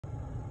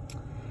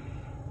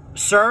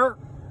Sir,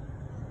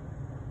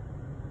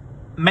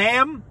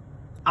 ma'am,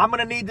 I'm going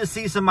to need to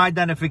see some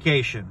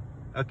identification,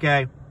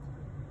 okay?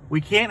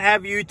 We can't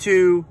have you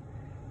two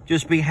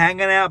just be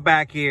hanging out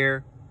back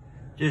here,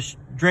 just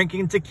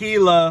drinking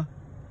tequila,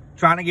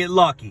 trying to get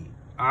lucky,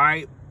 all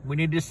right? We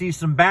need to see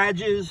some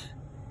badges.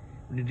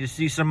 We need to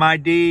see some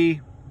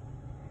ID.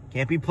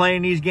 Can't be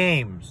playing these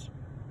games.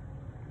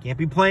 Can't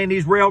be playing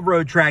these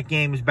railroad track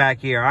games back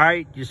here, all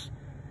right? Just,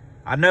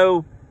 I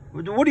know,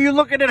 what are you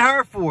looking at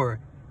her for?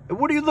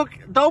 What are you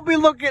don't be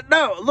looking,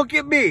 no, look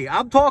at me.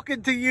 I'm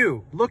talking to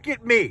you. Look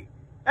at me.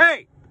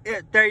 Hey,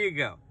 yeah, there you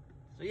go.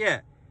 So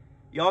yeah,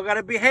 y'all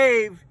gotta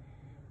behave.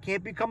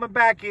 Can't be coming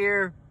back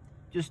here.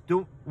 Just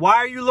do, why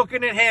are you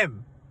looking at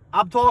him?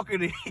 I'm talking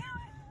to you.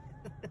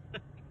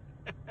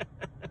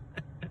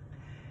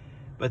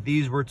 But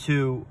these were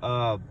two,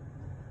 yeah,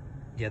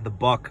 the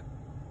buck.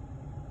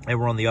 They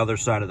were on the other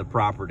side of the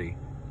property.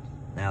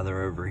 Now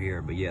they're over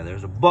here. But yeah,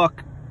 there's a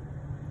buck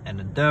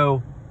and a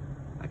doe.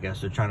 I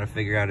guess they're trying to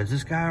figure out, is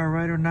this guy all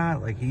right or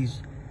not? Like,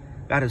 he's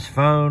got his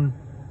phone.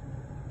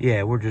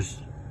 Yeah, we're just,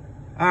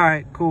 all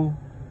right, cool.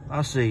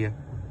 I'll see you.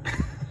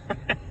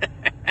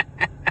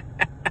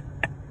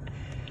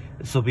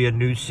 This will be a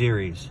new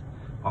series.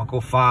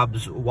 Uncle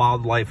Fob's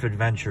Wildlife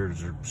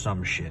Adventures or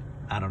some shit.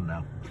 I don't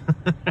know.